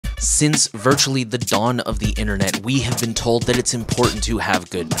Since virtually the dawn of the internet, we have been told that it's important to have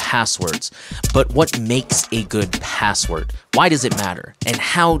good passwords. But what makes a good password? Why does it matter? And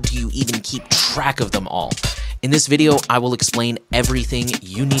how do you even keep track of them all? In this video, I will explain everything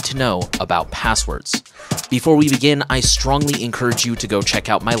you need to know about passwords. Before we begin, I strongly encourage you to go check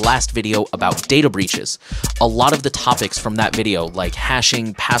out my last video about data breaches. A lot of the topics from that video, like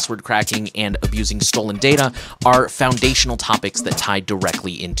hashing, password cracking, and abusing stolen data, are foundational topics that tie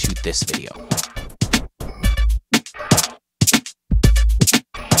directly into this video.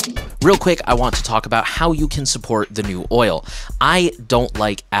 Real quick, I want to talk about how you can support the new oil. I don't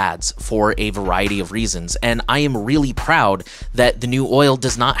like ads for a variety of reasons, and I am really proud that the new oil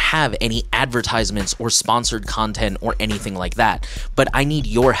does not have any advertisements or sponsored content or anything like that, but I need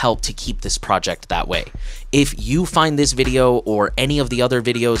your help to keep this project that way. If you find this video or any of the other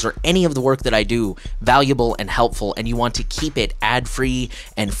videos or any of the work that I do valuable and helpful, and you want to keep it ad-free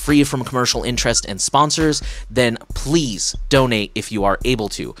and free from commercial interest and sponsors, then please donate if you are able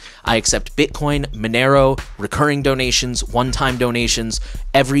to. I accept Bitcoin, Monero, recurring donations, one-time donations.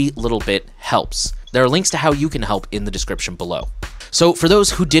 Every little bit helps. There are links to how you can help in the description below. So for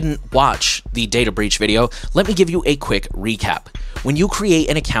those who didn't watch the data breach video, let me give you a quick recap. When you create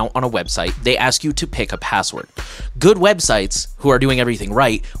an account on a website, they ask you to pick a password. Good websites, who are doing everything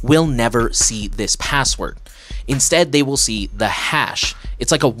right, will never see this password. Instead, they will see the hash.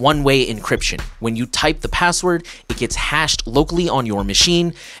 It's like a one-way encryption. When you type the password, it gets hashed locally on your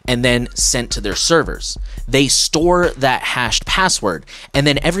machine and then sent to their servers. They store that hashed password, and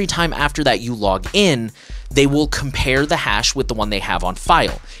then every time after that you log in, they will compare the hash with the one they have on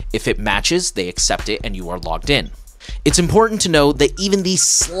file. If it matches, they accept it and you are logged in. It's important to know that even the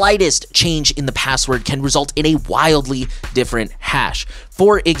slightest change in the password can result in a wildly different hash.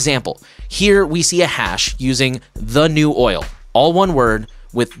 For example, here we see a hash using the new oil, all one word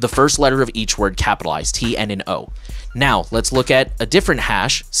with the first letter of each word capitalized, T and an O. Now let's look at a different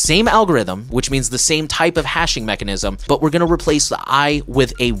hash, same algorithm, which means the same type of hashing mechanism, but we're going to replace the I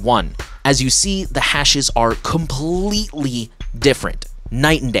with a 1. As you see, the hashes are completely different,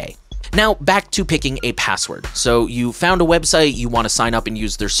 night and day. Now back to picking a password. So you found a website, you want to sign up and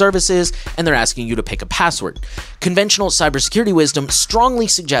use their services, and they're asking you to pick a password. Conventional cybersecurity wisdom strongly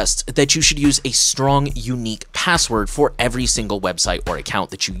suggests that you should use a strong, unique password for every single website or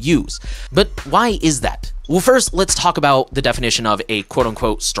account that you use. But why is that? Well, first, let's talk about the definition of a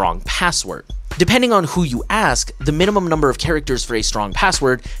quote-unquote strong password. Depending on who you ask, the minimum number of characters for a strong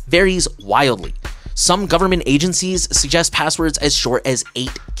password varies wildly. Some government agencies suggest passwords as short as 8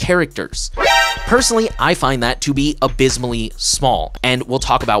 characters. Personally, I find that to be abysmally small, and we'll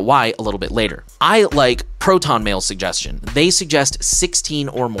talk about why a little bit later. I like Proton Mail's suggestion. They suggest 16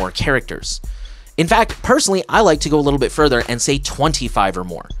 or more characters. In fact, personally, I like to go a little bit further and say 25 or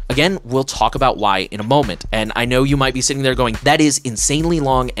more. Again, we'll talk about why in a moment, and I know you might be sitting there going, that is insanely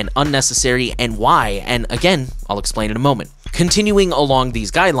long and unnecessary, and why? And again, I'll explain in a moment. Continuing along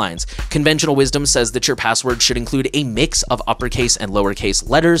these guidelines, conventional wisdom says that your password should include a mix of uppercase and lowercase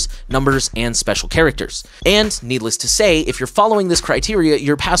letters, numbers, and special characters. And needless to say, if you're following this criteria,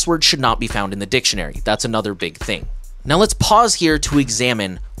 your password should not be found in the dictionary. That's another big thing. Now let's pause here to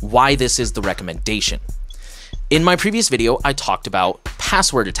examine why this is the recommendation. In my previous video, I talked about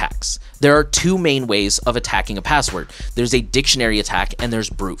password attacks. There are 2 main ways of attacking a password. There's a dictionary attack and there's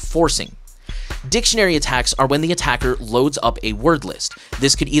brute forcing. Dictionary attacks are when the attacker loads up a word list.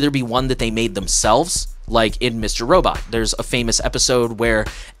 This could either be one that they made themselves, like in Mr. Robot. There's a famous episode where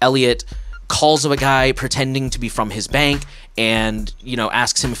Elliot calls up a guy pretending to be from his bank and,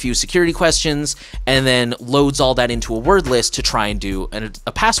 asks him a few security questions and then loads all that into a word list to try and do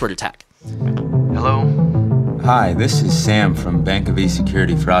a password attack. Hello? Hi, this is Sam from Bank of East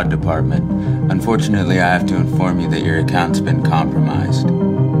Security Fraud Department. Unfortunately, I have to inform you that your account's been compromised.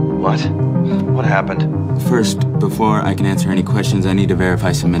 What? What happened? First, before I can answer any questions, I need to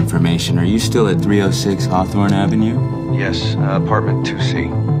verify some information. Are you still at 306 Hawthorne Avenue? Yes, apartment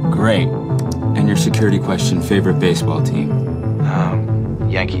 2C. Great. And your security question, favorite baseball team?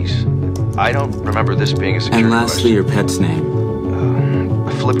 Yankees. I don't remember this being a security question. And lastly, your pet's name?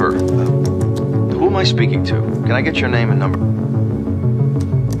 Flipper. Who am I speaking to? Can I get your name and number?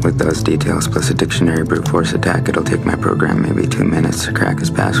 With those details plus a dictionary brute force attack, it'll take my program maybe 2 minutes to crack his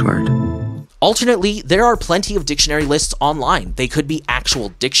password. Alternately, there are plenty of dictionary lists online. They could be actual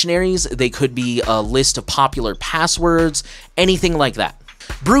dictionaries, they could be a list of popular passwords, anything like that.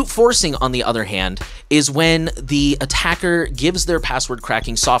 Brute forcing, on the other hand, is when the attacker gives their password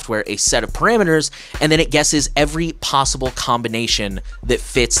cracking software a set of parameters and then it guesses every possible combination that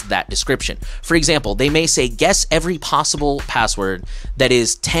fits that description. For example, they may say guess every possible password that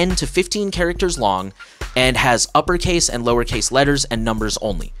is 10 to 15 characters long and has uppercase and lowercase letters and numbers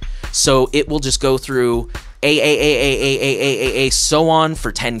only. So it will just go through A, so on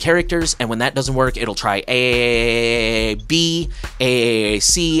for 10 characters, and when that doesn't work, it'll try A, B,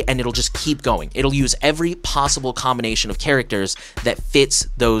 C, and it'll just keep going. It'll use every possible combination of characters that fits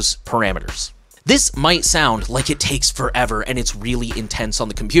those parameters. This might sound like it takes forever and it's really intense on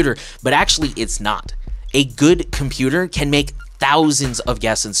the computer, but actually it's not. A good computer can make thousands of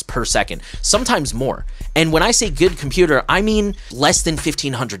guesses per second, sometimes more. And when I say good computer, I mean less than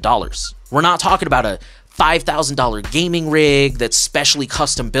 $1,500. We're not talking about a $5,000 gaming rig that's specially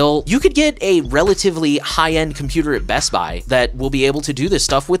custom built. You could get a relatively high-end computer at Best Buy that will be able to do this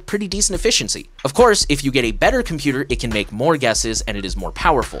stuff with pretty decent efficiency. Of course, if you get a better computer, it can make more guesses and it is more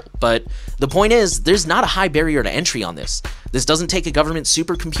powerful. But the point is, there's not a high barrier to entry on this. This doesn't take a government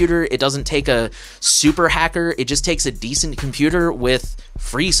supercomputer. It doesn't take a super hacker. It just takes a decent computer with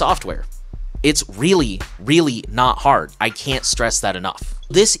free software. It's really, really not hard. I can't stress that enough.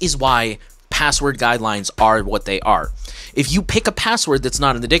 This is why password guidelines are what they are. If you pick a password that's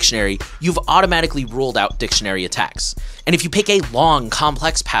not in the dictionary, you've automatically ruled out dictionary attacks. And if you pick a long,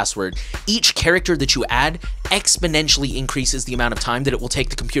 complex password, each character that you add exponentially increases the amount of time that it will take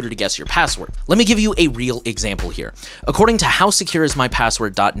the computer to guess your password. Let me give you a real example here. According to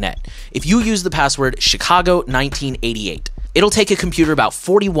howsecureismypassword.net, if you use the password Chicago1988, it'll take a computer about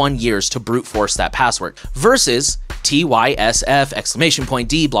 41 years to brute force that password versus TYSF,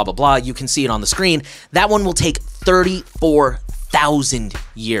 !D, blah, blah, blah. You can see it on the screen. That one will take 34,000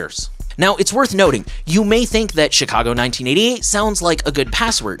 years. Now, it's worth noting, you may think that Chicago1988 sounds like a good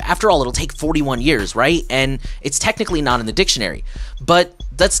password. After all, it'll take 41 years, right? And it's technically not in the dictionary. But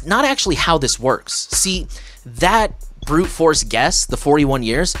that's not actually how this works. See, that brute force guess, the 41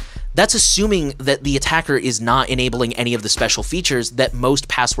 years, that's assuming that the attacker is not enabling any of the special features that most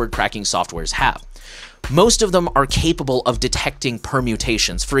password cracking softwares have. Most of them are capable of detecting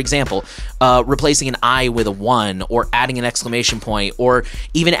permutations. For example, replacing an I with a 1, or adding an exclamation point, or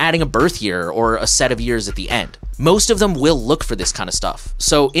even adding a birth year or a set of years at the end. Most of them will look for this kind of stuff.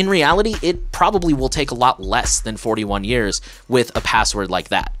 So in reality, it probably will take a lot less than 41 years with a password like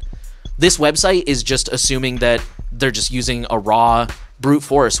that. This website is just assuming that they're just using a raw brute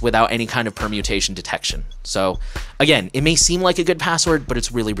force without any kind of permutation detection. So again, it may seem like a good password, but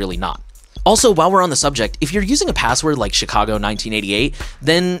it's really, really not. Also, while we're on the subject, if you're using a password like Chicago1988,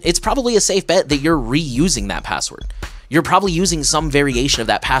 then it's probably a safe bet that you're reusing that password. You're probably using some variation of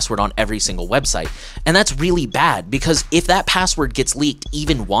that password on every single website. And that's really bad, because if that password gets leaked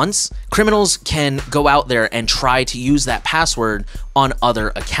even once, criminals can go out there and try to use that password on other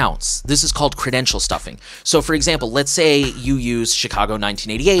accounts. This is called credential stuffing. So for example, let's say you use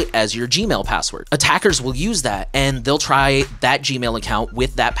Chicago1988 as your Gmail password. Attackers will use that and they'll try that Gmail account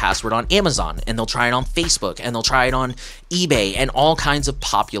with that password on Amazon, and they'll try it on Facebook, and they'll try it on eBay and all kinds of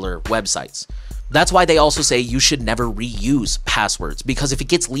popular websites. That's why they also say you should never reuse passwords, because if it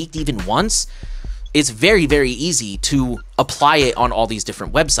gets leaked even once, it's very, very easy to apply it on all these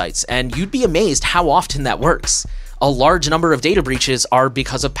different websites, and you'd be amazed how often that works. A large number of data breaches are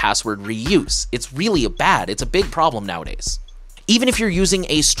because of password reuse. It's really bad. It's a big problem nowadays. Even if you're using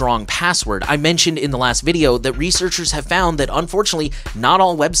a strong password, I mentioned in the last video that researchers have found that unfortunately not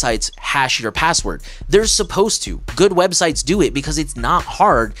all websites hash your password. They're supposed to. Good websites do it because it's not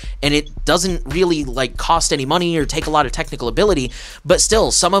hard and it doesn't really cost any money or take a lot of technical ability, but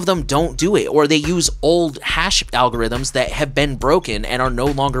still some of them don't do it, or they use old hash algorithms that have been broken and are no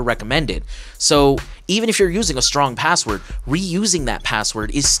longer recommended. So even if you're using a strong password, reusing that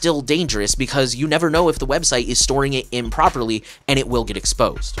password is still dangerous because you never know if the website is storing it improperly and it will get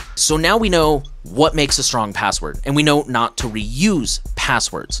exposed. So now we know what makes a strong password, and we know not to reuse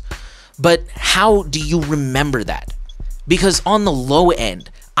passwords. But how do you remember that? Because on the low end,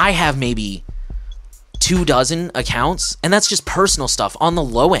 I have maybe 24 accounts, and that's just personal stuff on the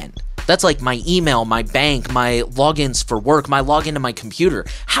low end. That's like my email, my bank, my logins for work, my login to my computer.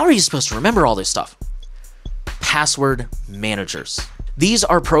 How are you supposed to remember all this stuff? Password managers. These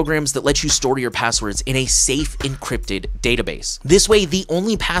are programs that let you store your passwords in a safe, encrypted database. This way, the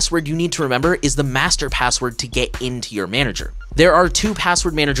only password you need to remember is the master password to get into your manager. There are 2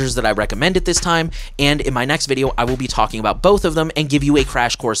 password managers that I recommend at this time, and in my next video, I will be talking about both of them and give you a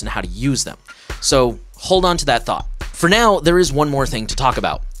crash course on how to use them. So hold on to that thought. For now, there is one more thing to talk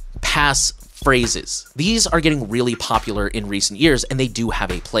about. pass phrases. These are getting really popular in recent years, and they do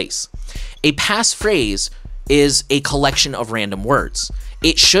have a place. A pass phrase is a collection of random words.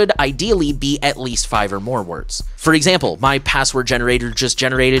 It should ideally be at least 5 or more words. For example, my password generator just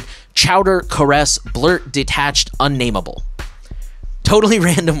generated chowder, caress, blurt, detached, unnameable. Totally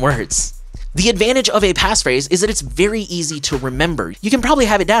random words. The advantage of a passphrase is that it's very easy to remember. You can probably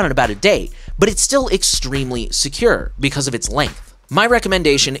have it down in about a day, but it's still extremely secure because of its length. My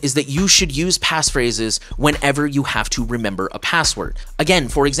recommendation is that you should use passphrases whenever you have to remember a password. Again,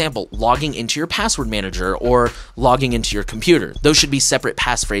 for example, logging into your password manager or logging into your computer. Those should be separate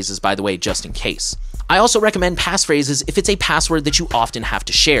passphrases, by the way, just in case. I also recommend passphrases if it's a password that you often have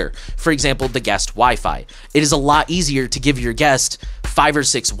to share. For example, the guest Wi-Fi. It is a lot easier to give your guest 5 or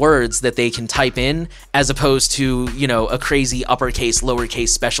 6 words that they can type in as opposed to, a crazy uppercase, lowercase,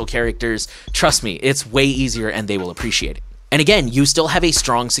 special characters. Trust me, it's way easier and they will appreciate it. And again, you still have a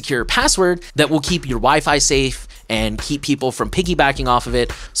strong, secure password that will keep your Wi-Fi safe and keep people from piggybacking off of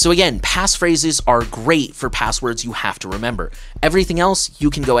it. So again, passphrases are great for passwords you have to remember. Everything else, you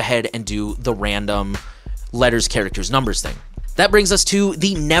can go ahead and do the random letters, characters, numbers thing. That brings us to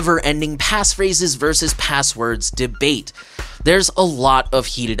the never-ending passphrases versus passwords debate. There's a lot of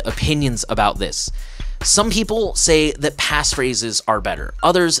heated opinions about this. Some people say that passphrases are better.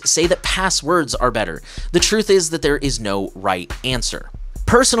 Others say that passwords are better. The truth is that there is no right answer.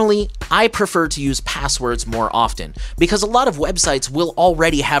 Personally, I prefer to use passwords more often because a lot of websites will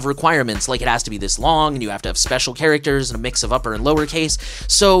already have requirements like it has to be this long and you have to have special characters and a mix of upper and lowercase.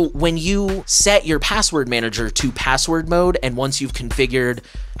 So when you set your password manager to password mode and once you've configured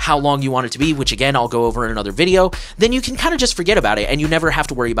how long you want it to be, which again, I'll go over in another video, then you can kind of just forget about it and you never have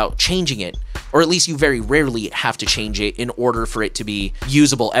to worry about changing it, or at least you very rarely have to change it in order for it to be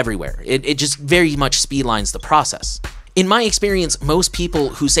usable everywhere. It just very much speedlines the process. In my experience, most people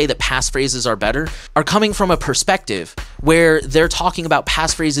who say that passphrases are better are coming from a perspective where they're talking about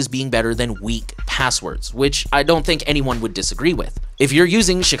passphrases being better than weak passwords, which I don't think anyone would disagree with. If you're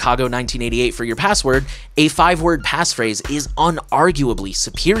using Chicago 1988 for your password, a 5-word passphrase is unarguably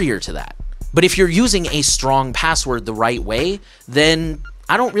superior to that. But if you're using a strong password the right way, then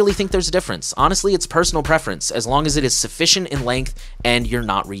I don't really think there's a difference. Honestly, it's personal preference, as long as it is sufficient in length and you're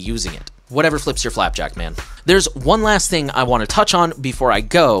not reusing it. Whatever flips your flapjack, man. There's one last thing I want to touch on before I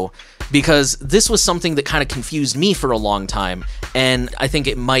go, because this was something that kind of confused me for a long time, and I think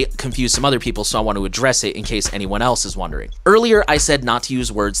it might confuse some other people, so I want to address it in case anyone else is wondering. Earlier, I said not to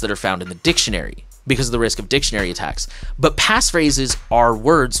use words that are found in the dictionary because of the risk of dictionary attacks, but passphrases are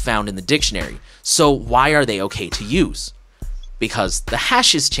words found in the dictionary, so why are they okay to use? Because the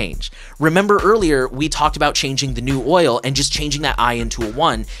hashes change. Remember earlier, we talked about changing the new oil and just changing that I into a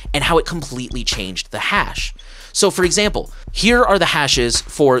 1 and how it completely changed the hash. So for example, here are the hashes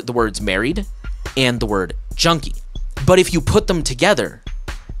for the words married and the word junkie. But if you put them together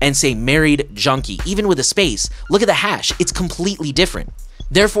and say married junkie, even with a space, look at the hash, it's completely different.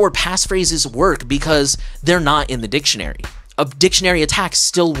 Therefore, passphrases work because they're not in the dictionary. A dictionary attack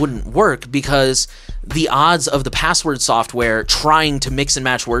still wouldn't work because the odds of the password software trying to mix and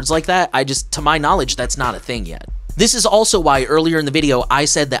match words like that, to my knowledge, that's not a thing yet. This is also why earlier in the video, I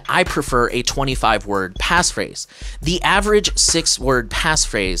said that I prefer a 25-word passphrase. The average 6-word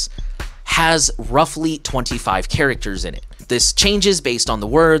passphrase has roughly 25 characters in it. This changes based on the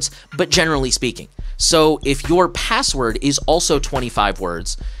words, but generally speaking. So if your password is also 25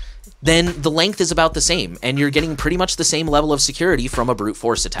 words, then the length is about the same, and you're getting pretty much the same level of security from a brute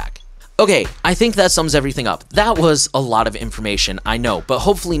force attack. Okay, I think that sums everything up. That was a lot of information, I know, but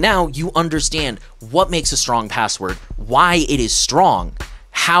hopefully now you understand what makes a strong password, why it is strong,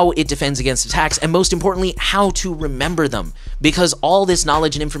 how it defends against attacks, and most importantly, how to remember them, because all this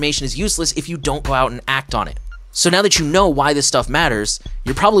knowledge and information is useless if you don't go out and act on it. So now that you know why this stuff matters,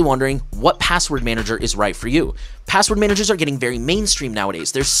 you're probably wondering what password manager is right for you. Password managers are getting very mainstream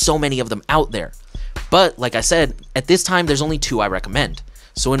nowadays. There's so many of them out there. But like I said, at this time, there's only 2 I recommend.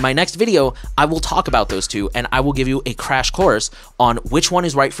 So in my next video, I will talk about those 2 and I will give you a crash course on which one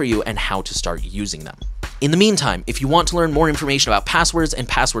is right for you and how to start using them. In the meantime, if you want to learn more information about passwords and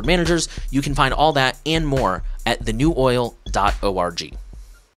password managers, you can find all that and more at thenewoil.org.